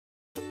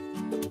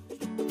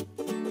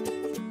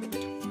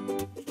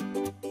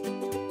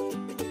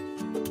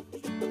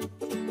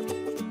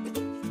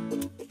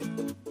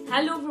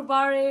Hello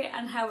everybody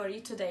and how are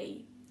you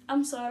today?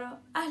 I'm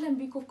ساره. أهلا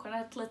بيكم في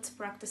قناة Let's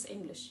Practice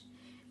English.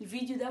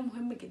 الفيديو ده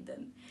مهم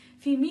جدا.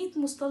 في 100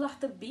 مصطلح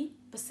طبي،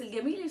 بس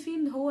الجميل فيه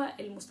ان هو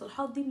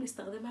المصطلحات دي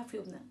بنستخدمها في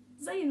يومنا،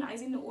 زي ان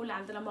عايزين نقول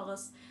عندنا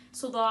مغص،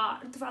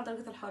 صداع، ارتفاع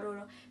درجة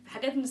الحرارة، في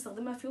حاجات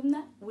بنستخدمها في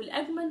يومنا.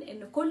 والأجمل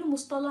ان كل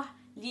مصطلح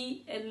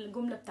ليه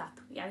الجملة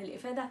بتاعته، يعني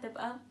الإفادة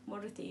هتبقى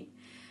مرتين.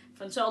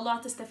 فإن شاء الله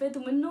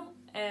هتستفادوا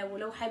منه.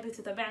 ولو حابب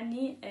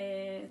تتابعني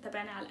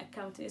تابعني على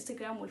الأكاونت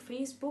الانستجرام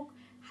والفيسبوك،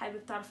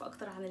 حابب تعرف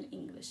أكتر عن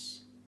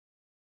الإنجليش.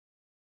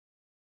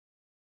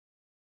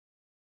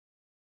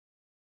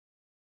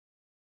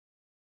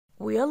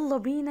 ويلا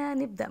بينا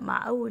نبدأ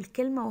مع أول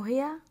كلمة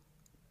وهي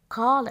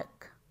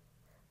colic.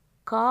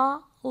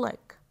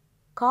 colic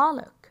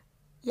colic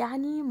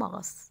يعني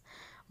مغص.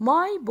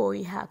 My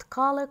boy had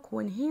colic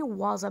when he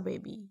was a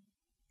baby.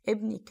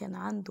 ابني كان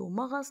عنده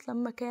مغص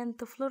لما كان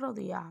طفل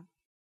رضيع.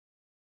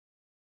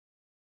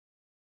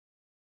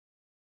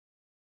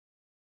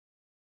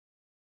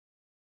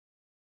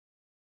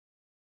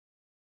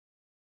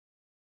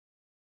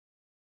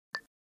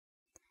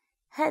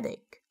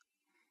 headache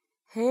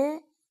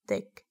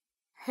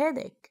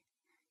headache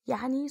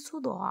يعني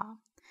صداع.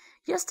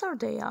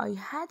 Yesterday I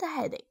had a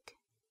headache.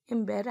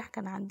 امبارح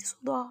كان عندي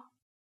صداع.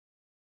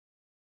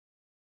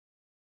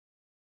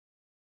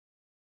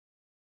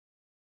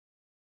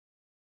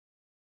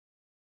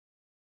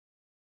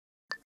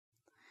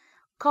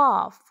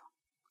 cough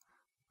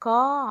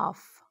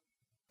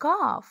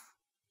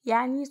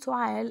يعني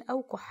سعال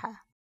أو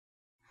كحة.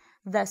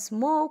 The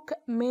smoke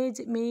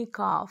made me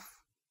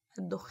cough.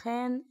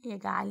 الدخان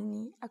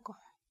يجعلني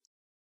أكح.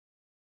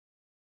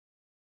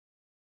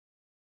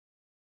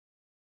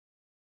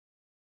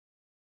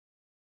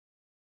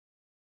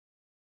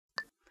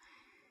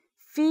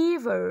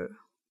 fever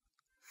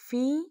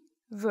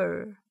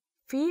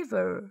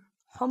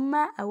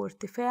حمى أو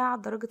ارتفاع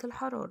درجة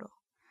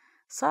الحرارة.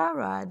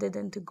 Sarah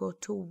didn't go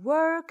to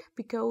work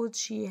because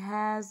she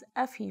has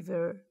a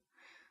fever.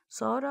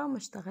 سارة ما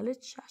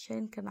اشتغلتش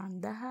عشان كان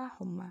عندها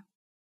حمى.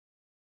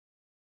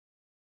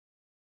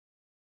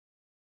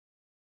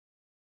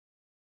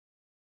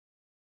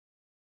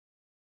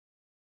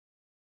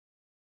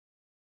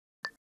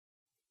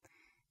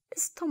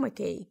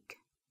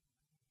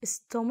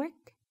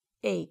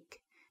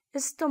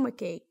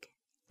 stomach ache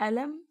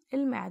ألم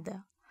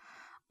المعدة.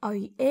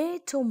 I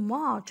ate too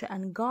much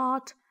and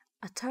got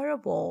a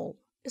terrible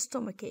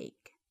stomach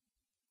ache.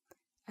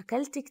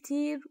 أكلت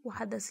كتير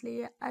وحدث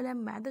لي ألم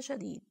معدة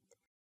شديد.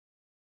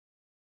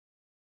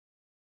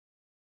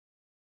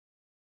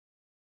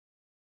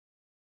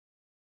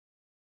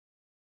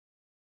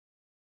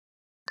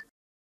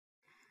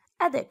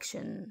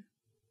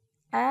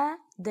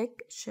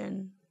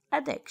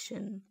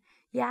 addiction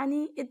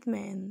يعني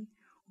إدمان،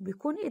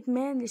 وبيكون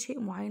إدمان لشيء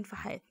معين في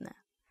حياتنا.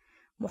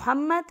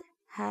 محمد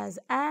has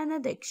an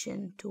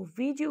addiction to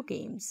video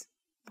games.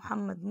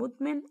 محمد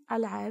مدمن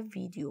ألعاب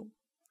فيديو.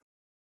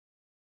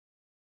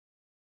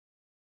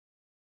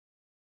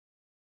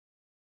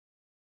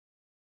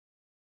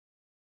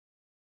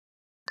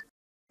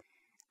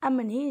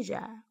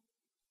 amnesia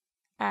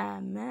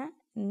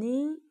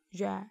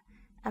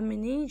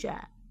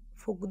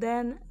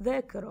فقدان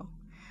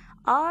ذاكرة.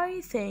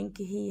 I think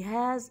he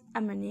has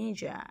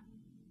amnesia.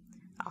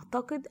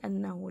 أعتقد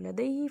أنه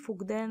لديه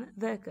فقدان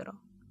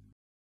ذاكرة.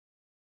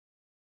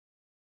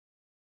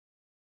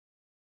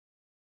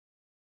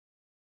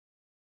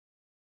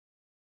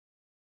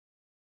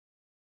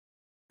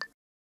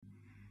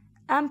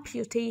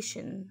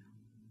 amputation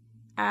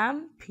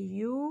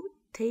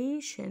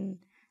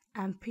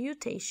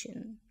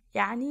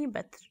يعني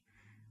بتر،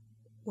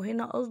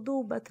 وهنا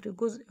قصده بتر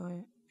جزء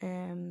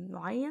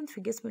معين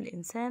في جسم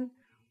الإنسان،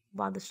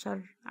 بعد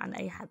الشر عن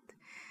أي حد.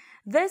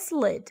 This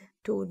led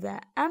to the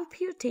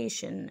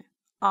amputation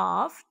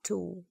of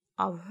 2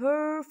 of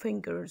her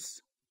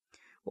fingers.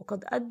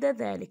 وقد أدى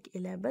ذلك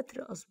إلى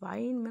بتر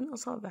أصبعين من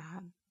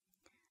أصابعها.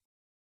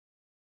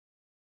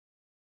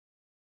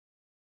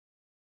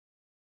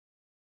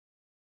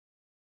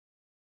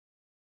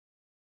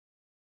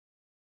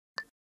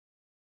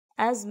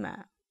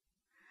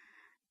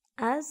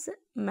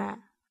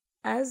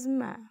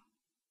 أزمة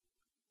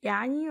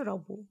يعني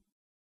ربو.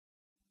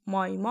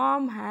 My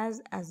mom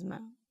has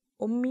asthma.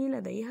 أمي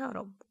لديها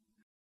رب.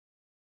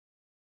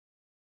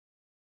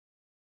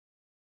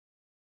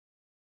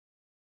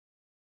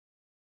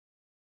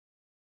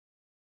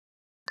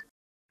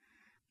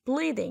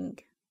 bleeding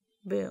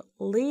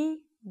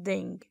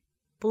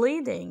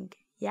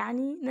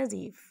يعني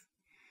نزيف.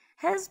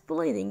 He's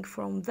bleeding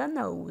from the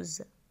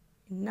nose.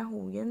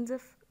 إنه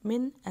ينزف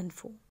من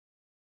أنفه.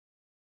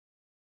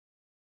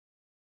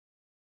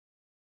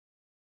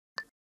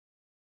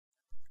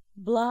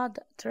 blood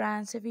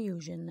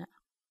transfusion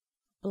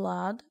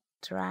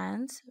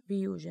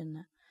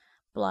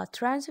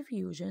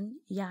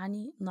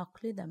يعني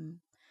نقل دم.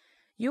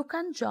 You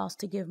can just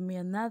give me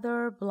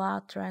another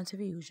blood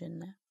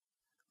transfusion.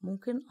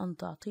 ممكن أن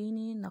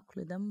تعطيني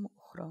نقل دم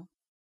أخرى.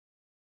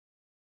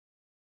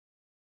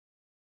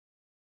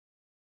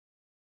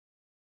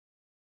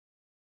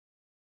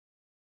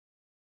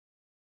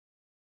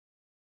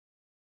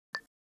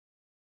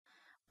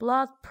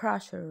 blood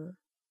pressure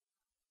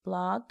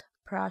blood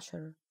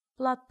pressure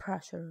blood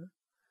pressure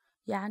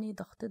يعني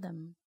ضغط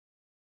دم.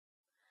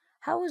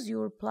 How is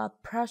your blood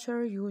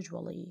pressure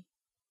usually?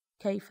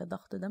 كيف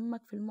ضغط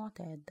دمك في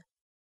المعتاد؟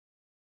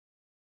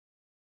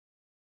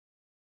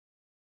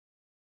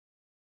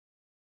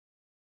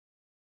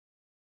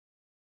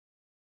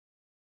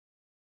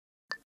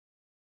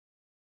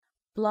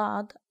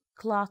 blood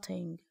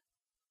clotting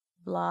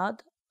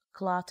blood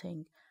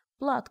clotting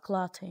blood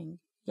clotting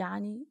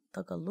يعني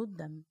تجلط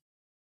دم.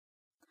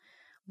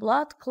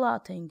 blood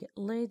clotting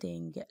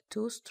leading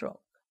to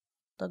stroke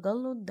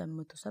تجلط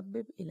دم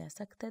تسبب إلى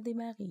سكتة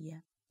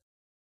دماغية.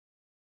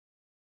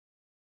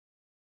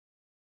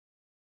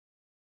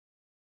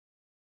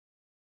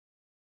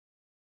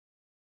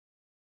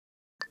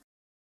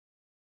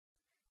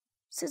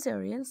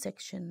 cesarean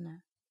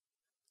section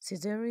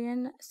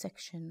cesarean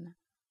section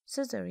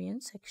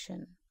cesarean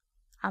section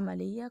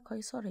عملية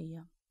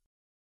قيصرية.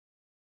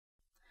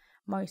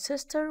 My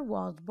sister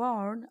was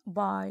born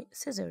by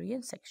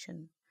cesarean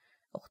section.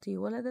 أختي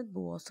ولدت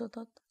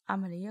بواسطة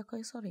عملية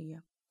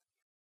قيصرية.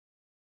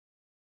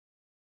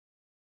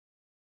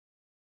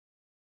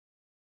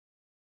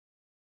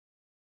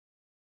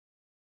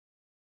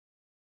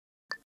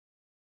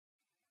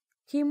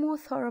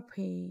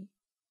 chemotherapy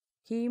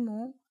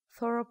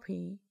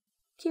chemotherapy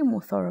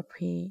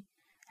chemotherapy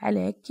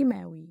علاج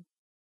كيماوي.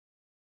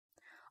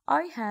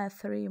 I had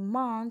 3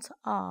 months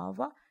of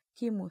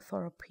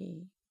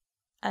chemotherapy.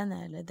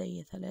 أنا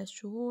لدي 3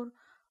 شهور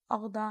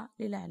أخضع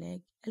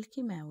للعلاج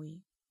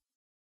الكيماوي.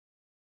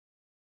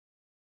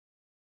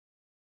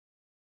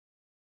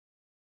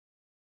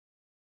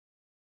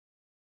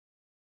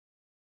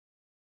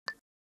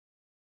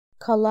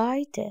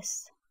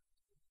 colitis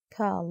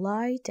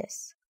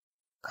colitis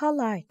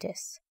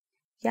colitis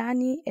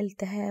يعني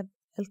التهاب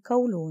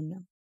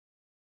القولون.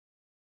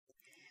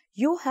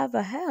 You have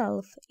a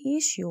health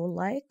issue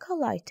like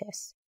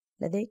colitis.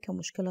 لديك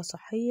مشكلة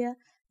صحية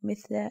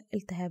مثل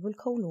التهاب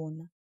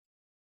القولون.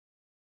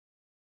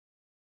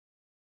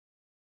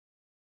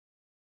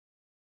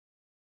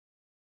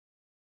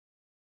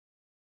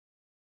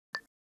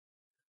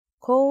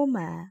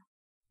 coma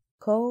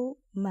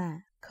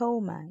coma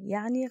coma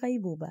يعني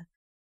غيبوبة.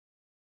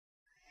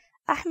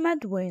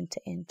 أحمد went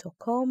into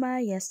coma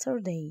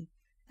yesterday.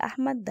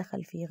 أحمد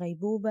دخل في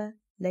غيبوبة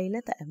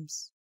ليلة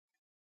أمس.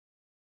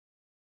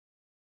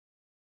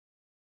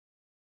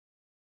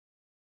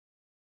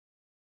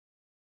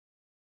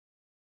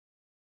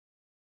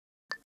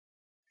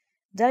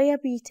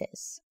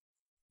 diabetes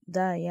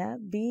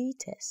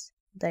diabetes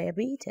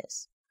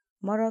diabetes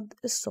مرض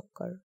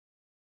السكر.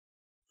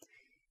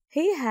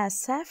 He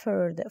has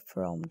suffered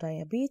from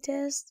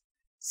diabetes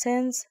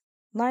since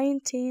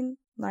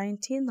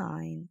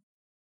 1999.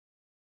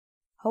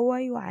 هو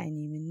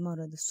يعاني من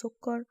مرض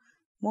السكر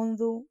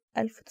منذ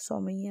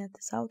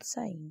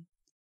 1999.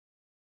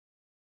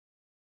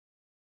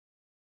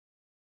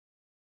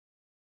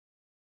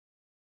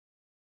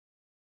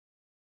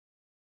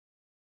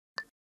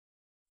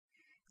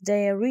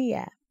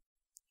 diarrhea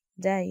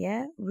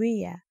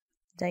diarrhea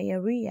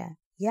diarrhea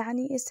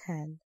يعني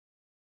إسهال.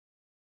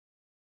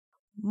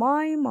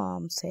 My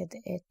mom said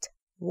it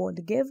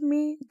would give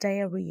me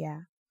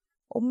diarrhea.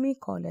 أمي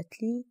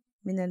قالت لي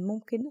من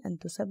الممكن أن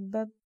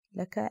تسبب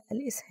لك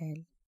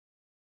الإسهال.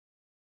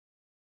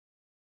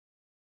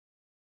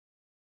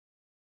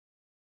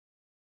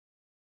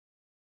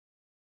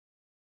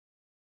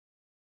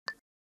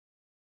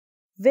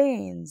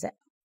 veins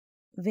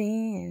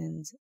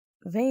veins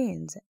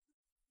veins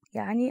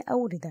يعني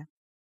أوردة.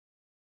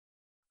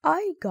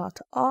 I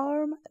got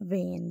arm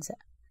veins.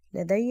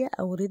 لدي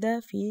أوردة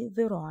في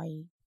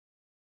ذراعي.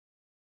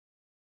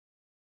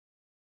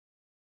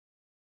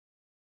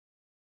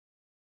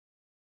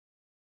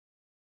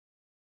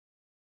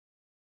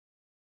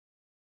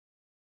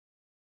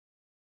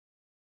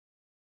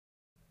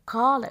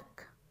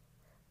 colic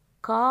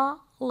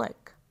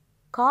colic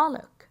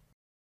colic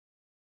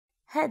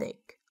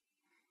headache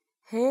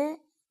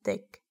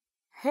headache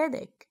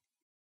headache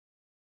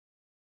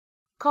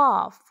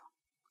cough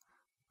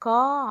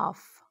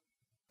cough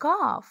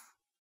cough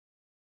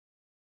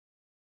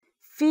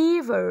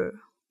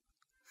fever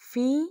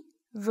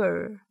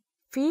fever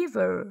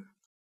fever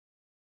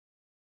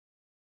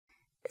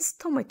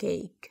stomach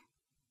ache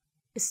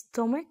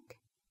stomach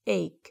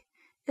ache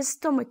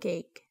stomach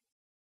ache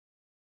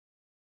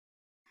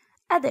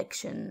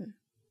addiction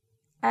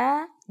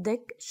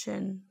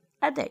addiction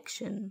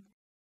addiction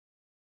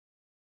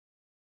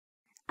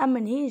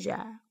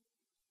amnesia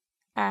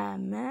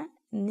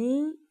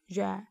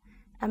amnesia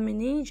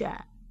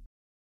amnesia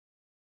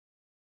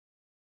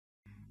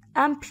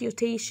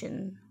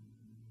amputation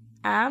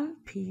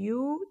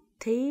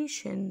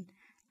amputation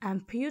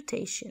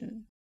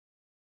amputation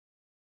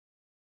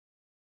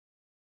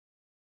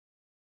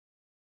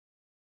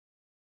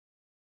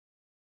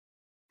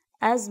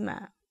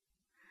أزمة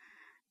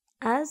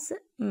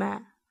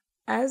أزمة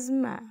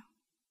أزمة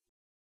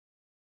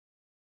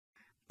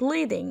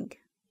bleeding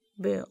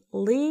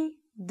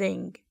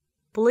bleeding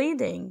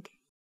bleeding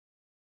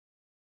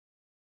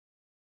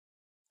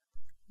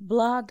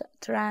blood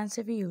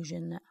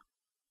transfusion,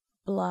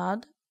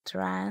 blood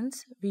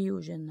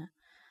transfusion,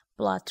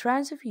 blood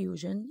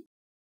transfusion,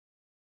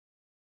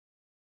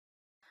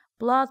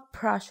 blood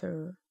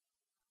pressure,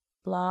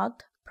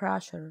 blood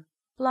pressure,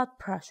 blood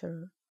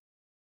pressure,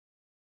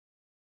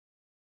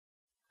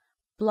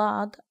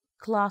 blood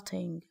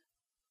clotting,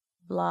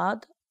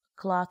 blood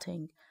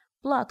clotting,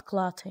 blood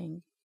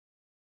clotting,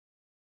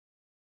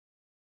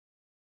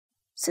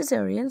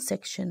 cesarean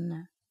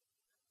section,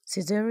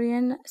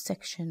 cesarean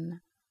section,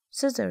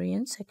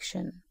 cesarean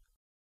section,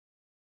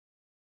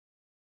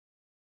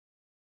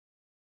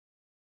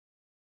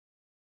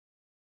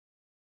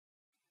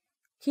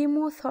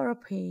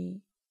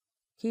 chemotherapy,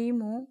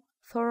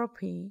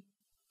 chemotherapy,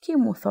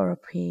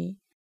 chemotherapy,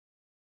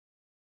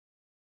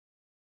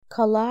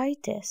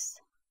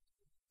 colitis,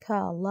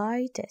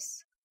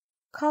 colitis,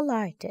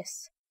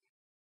 colitis,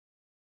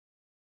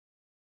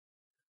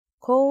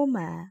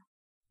 coma,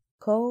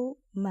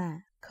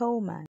 coma,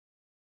 coma,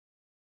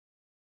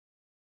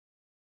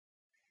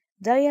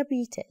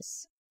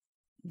 diabetes,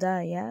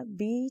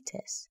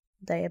 diabetes,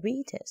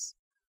 diabetes,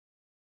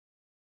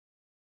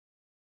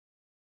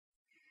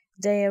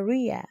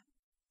 diarrhea,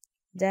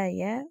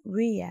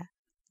 diarrhea,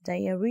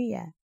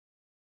 diarrhea,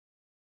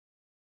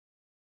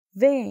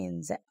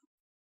 veins,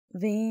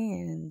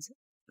 veins,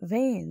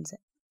 veins,